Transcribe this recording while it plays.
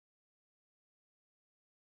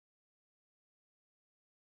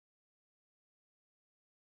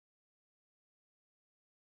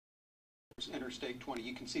Interstate 20.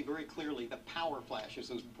 You can see very clearly the power flashes,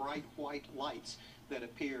 those bright white lights that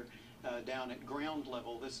appear down at ground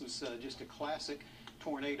level. This is just a classic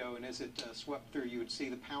tornado, and as it swept through, you would see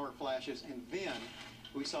the power flashes, and then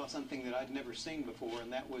we saw something that I'd never seen before,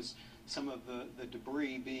 and that was some of the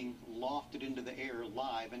debris being lofted into the air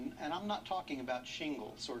live. And I'm not talking about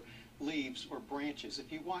shingles or leaves or branches.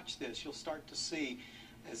 If you watch this, you'll start to see,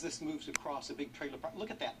 as this moves across a big trailer park, look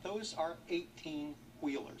at that. Those are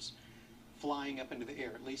 18-wheelers flying up into the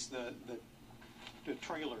air, at least the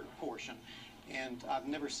trailer portion. And I've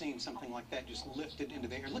never seen something like that just lifted into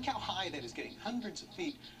the air. Look how high that is getting, hundreds of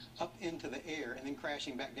feet up into the air and then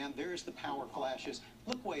crashing back down. There's the power flashes.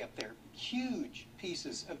 Look way up there, huge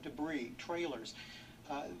pieces of debris, trailers.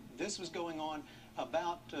 This was going on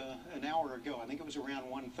about an hour ago. I think it was around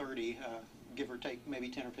 1:30, give or take maybe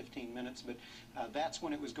 10 or 15 minutes, but that's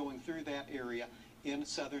when it was going through that area in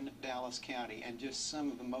southern Dallas County, and just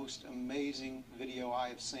some of the most amazing video I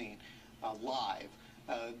have seen live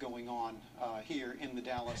going on here in the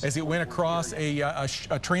Dallas. As it went across a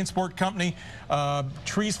transport company,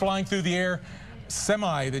 trees flying through the air,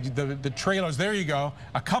 semi, the trailers, there you go,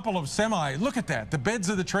 a couple of semi, look at that, the beds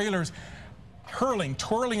of the trailers hurling,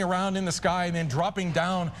 twirling around in the sky and then dropping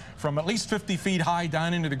down from at least 50 feet high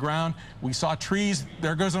down into the ground. We saw trees.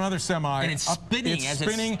 There goes another semi. And it's spinning. It's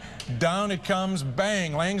spinning. Down it comes.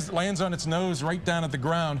 Bang. Lands on its nose right down at the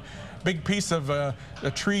ground. Big piece of a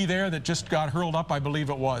tree there that just got hurled up, I believe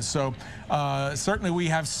it was. So certainly we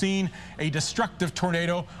have seen a destructive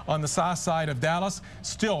tornado on the south side of Dallas,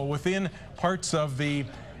 still within parts of the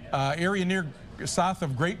area near south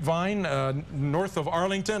of Grapevine, north of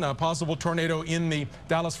Arlington, a possible tornado in the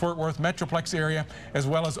Dallas-Fort Worth Metroplex area, as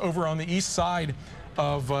well as over on the east side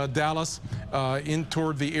of Dallas, in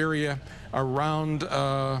toward the area around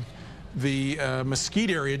the Mesquite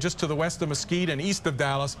area, just to the west of Mesquite and east of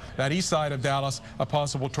Dallas, that east side of Dallas, a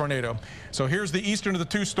possible tornado. So here's the eastern of the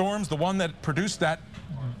two storms, the one that produced that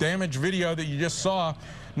damage video that you just saw.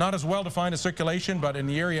 Not as well defined a circulation, but in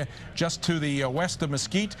the area just to the west of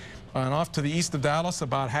Mesquite and off to the east of Dallas,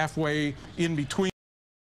 about halfway in between.